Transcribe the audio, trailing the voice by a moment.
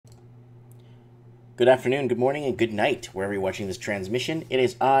Good afternoon, good morning, and good night, wherever you're watching this transmission. It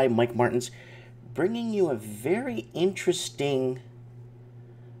is I, Mike Martins, bringing you a very interesting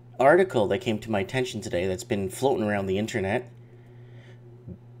article that came to my attention today that's been floating around the internet.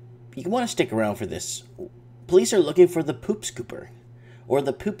 You want to stick around for this. Police are looking for the poop scooper, or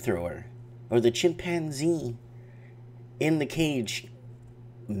the poop thrower, or the chimpanzee in the cage,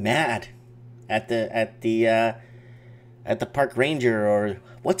 mad at the park ranger, or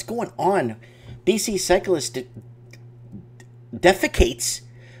what's going on? BC cyclist defecates,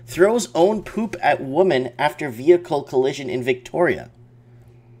 throws own poop at woman after vehicle collision in Victoria.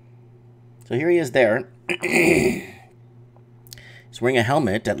 So here he is there. He's wearing a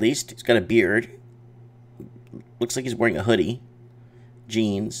helmet, at least. He's got a beard. Looks like he's wearing a hoodie.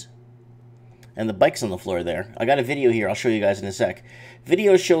 Jeans. And the bike's on the floor there. I got a video here. I'll show you guys in a sec.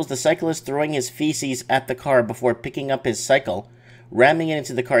 Video shows the cyclist throwing his feces at the car before picking up his cycle, ramming it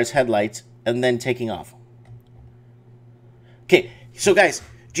into the car's headlights, and then taking off. Okay, so guys,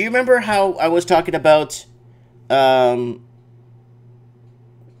 do you remember how I was talking about the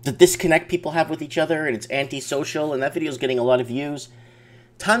disconnect people have with each other, and it's antisocial, and that video is getting a lot of views?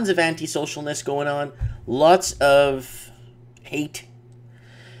 Tons of antisocialness going on, lots of hate.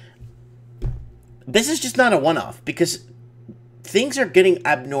 This is just not a one-off, because things are getting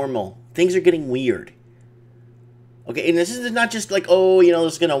abnormal. Things are getting weird. Okay, and this is not just like, oh, you know,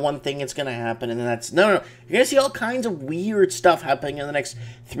 there's gonna one thing, it's gonna happen, and then that's... No. You're gonna see all kinds of weird stuff happening in the next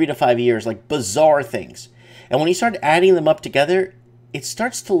 3 to 5 years, like bizarre things. And when you start adding them up together, it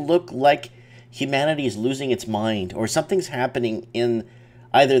starts to look like humanity is losing its mind, or something's happening in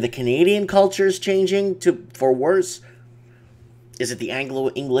either the Canadian culture is changing for worse. Is it the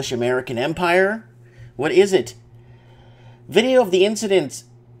Anglo-English-American Empire? What is it? Video of the incident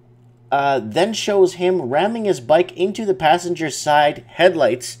then shows him ramming his bike into the passenger side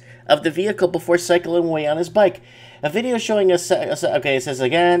headlights of the vehicle before cycling away on his bike. A video showing okay, it says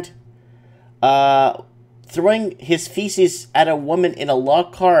again, throwing his feces at a woman in a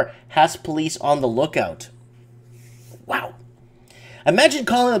locked car has police on the lookout. Wow. Imagine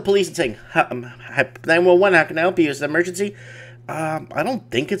calling the police and saying, 911, how can I help you? Is it an emergency? I don't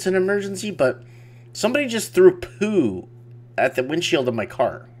think it's an emergency, but somebody just threw poo at the windshield of my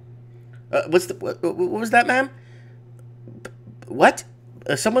car. What was that, ma'am? What?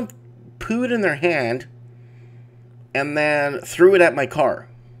 Someone pooed in their hand and then threw it at my car.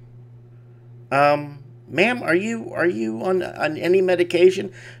 Ma'am, are you on any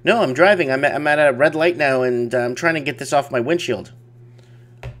medication? No, I'm driving. I'm at a red light now, and I'm trying to get this off my windshield.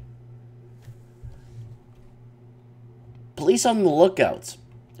 Police on the lookout.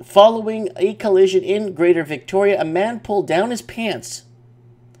 Following a collision in Greater Victoria, a man pulled down his pants,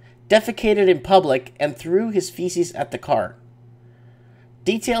 defecated in public, and threw his feces at the car.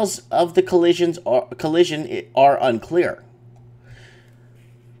 Details of the collision are unclear.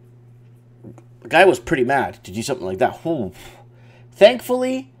 The guy was pretty mad to do something like that. Ooh.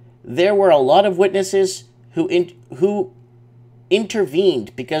 Thankfully, there were a lot of witnesses who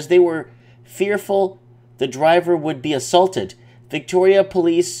intervened because they were fearful the driver would be assaulted. Victoria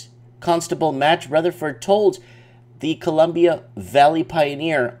Police Constable Matt Rutherford told the Columbia Valley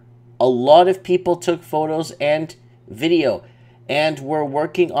Pioneer a lot of people took photos and video and were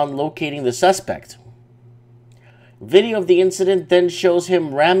working on locating the suspect. Video of the incident then shows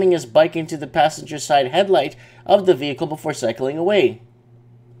him ramming his bike into the passenger side headlight of the vehicle before cycling away.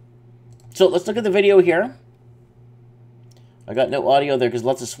 So let's look at the video here. I got no audio there because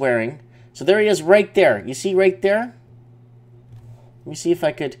lots of swearing. So there he is right there. You see right there? Let me see if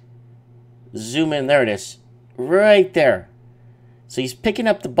I could zoom in. There it is. Right there. So he's picking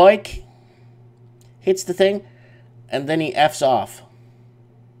up the bike, hits the thing, and then he F's off,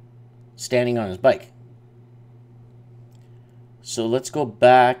 standing on his bike. So let's go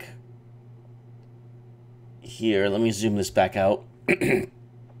back here. Let me zoom this back out.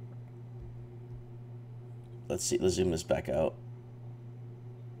 Let's zoom this back out.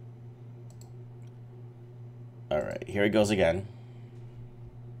 All right, here he goes again.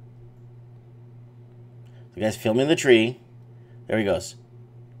 The guy's filming the tree. There he goes.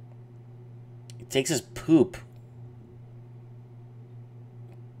 He takes his poop,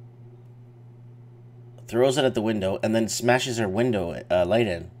 throws it at the window, and then smashes her window light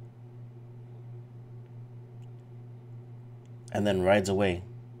in. And then rides away.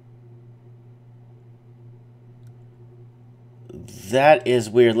 That is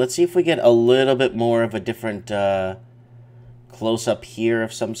weird. Let's see if we get a little bit more of a different close-up here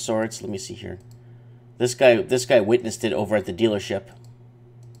of some sorts. Let me see here. This guy witnessed it over at the dealership.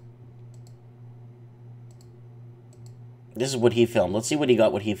 This is what he filmed. Let's see what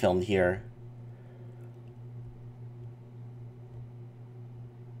he filmed here.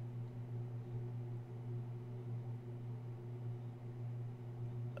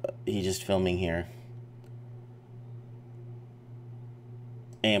 he's just filming here.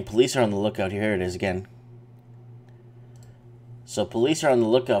 And police are on the lookout. Here it is again. So police are on the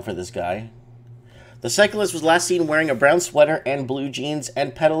lookout for this guy. The cyclist was last seen wearing a brown sweater and blue jeans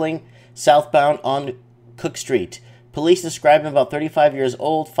and pedaling southbound on Cook Street. Police describe him about 35 years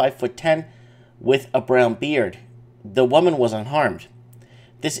old, 5'10", with a brown beard. The woman was unharmed.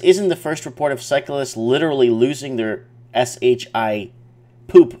 This isn't the first report of cyclists literally losing their SHI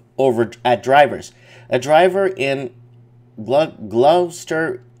poop over at drivers. A driver in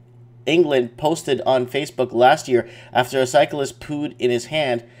Gloucester, England, posted on Facebook last year after a cyclist pooed in his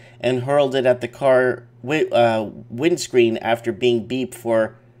hand and hurled it at the car windscreen after being beeped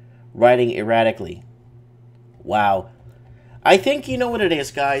for riding erratically. Wow. I think you know what it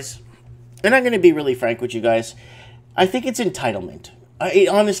is, guys. And I'm going to be really frank with you guys. I think it's entitlement. It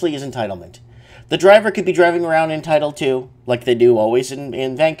honestly is entitlement. The driver could be driving around entitled too, like they do always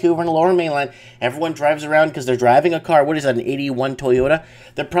in Vancouver and the Lower Mainland. Everyone drives around because they're driving a car. What is that, an 81 Toyota?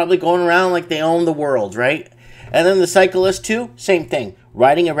 They're probably going around like they own the world, right? And then the cyclist too, same thing.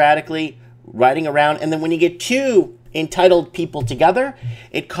 Riding erratically, riding around. And then when you get two entitled people together,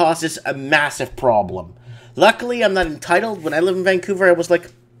 it causes a massive problem. Luckily, I'm not entitled. When I lived in Vancouver, I was like,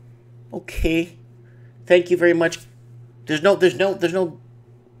 okay, thank you very much. There's no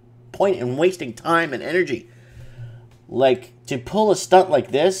point in wasting time and energy. Like, to pull a stunt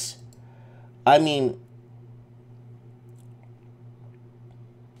like this, I mean,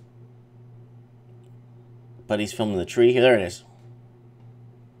 but he's filming the tree. There it is.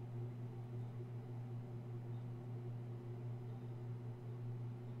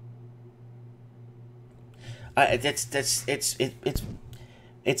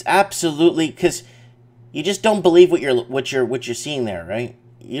 It's absolutely, because you just don't believe what you're seeing there, right?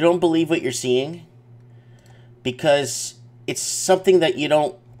 You don't believe what you're seeing because it's something that you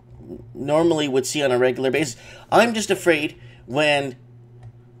don't normally would see on a regular basis. I'm just afraid when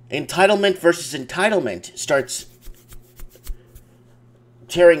entitlement versus entitlement starts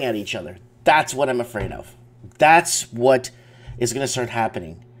tearing at each other. That's what I'm afraid of. That's what is going to start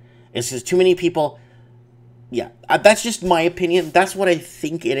happening. It's because too many people... Yeah, that's just my opinion. That's what I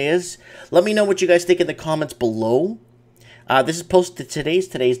think it is. Let me know what you guys think in the comments below. This is posted today's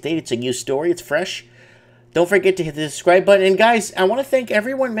date. It's a new story. It's fresh. Don't forget to hit the subscribe button. And guys, I want to thank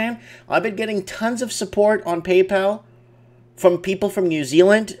everyone, man. I've been getting tons of support on PayPal from people from New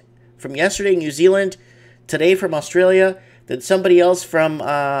Zealand. From yesterday, New Zealand. Today from Australia. Then somebody else from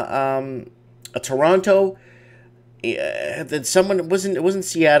Toronto. Then someone, it wasn't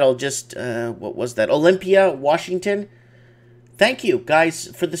Seattle, just what was that? Olympia, Washington. Thank you guys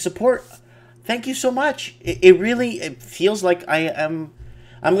for the support. Thank you so much. It really feels like I'm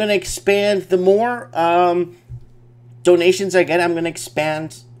going to expand. The more donations I get, I'm going to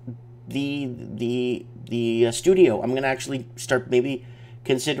expand the studio. I'm going to actually start maybe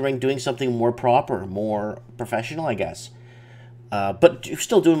considering doing something more proper, more professional, I guess. But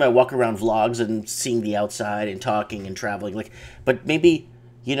still doing my walk around vlogs and seeing the outside and talking and traveling. But maybe,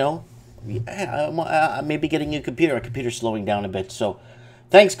 you know, maybe getting a computer. Our computer's slowing down a bit. So,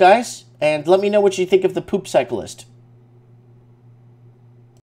 thanks, guys. And let me know what you think of the poop cyclist.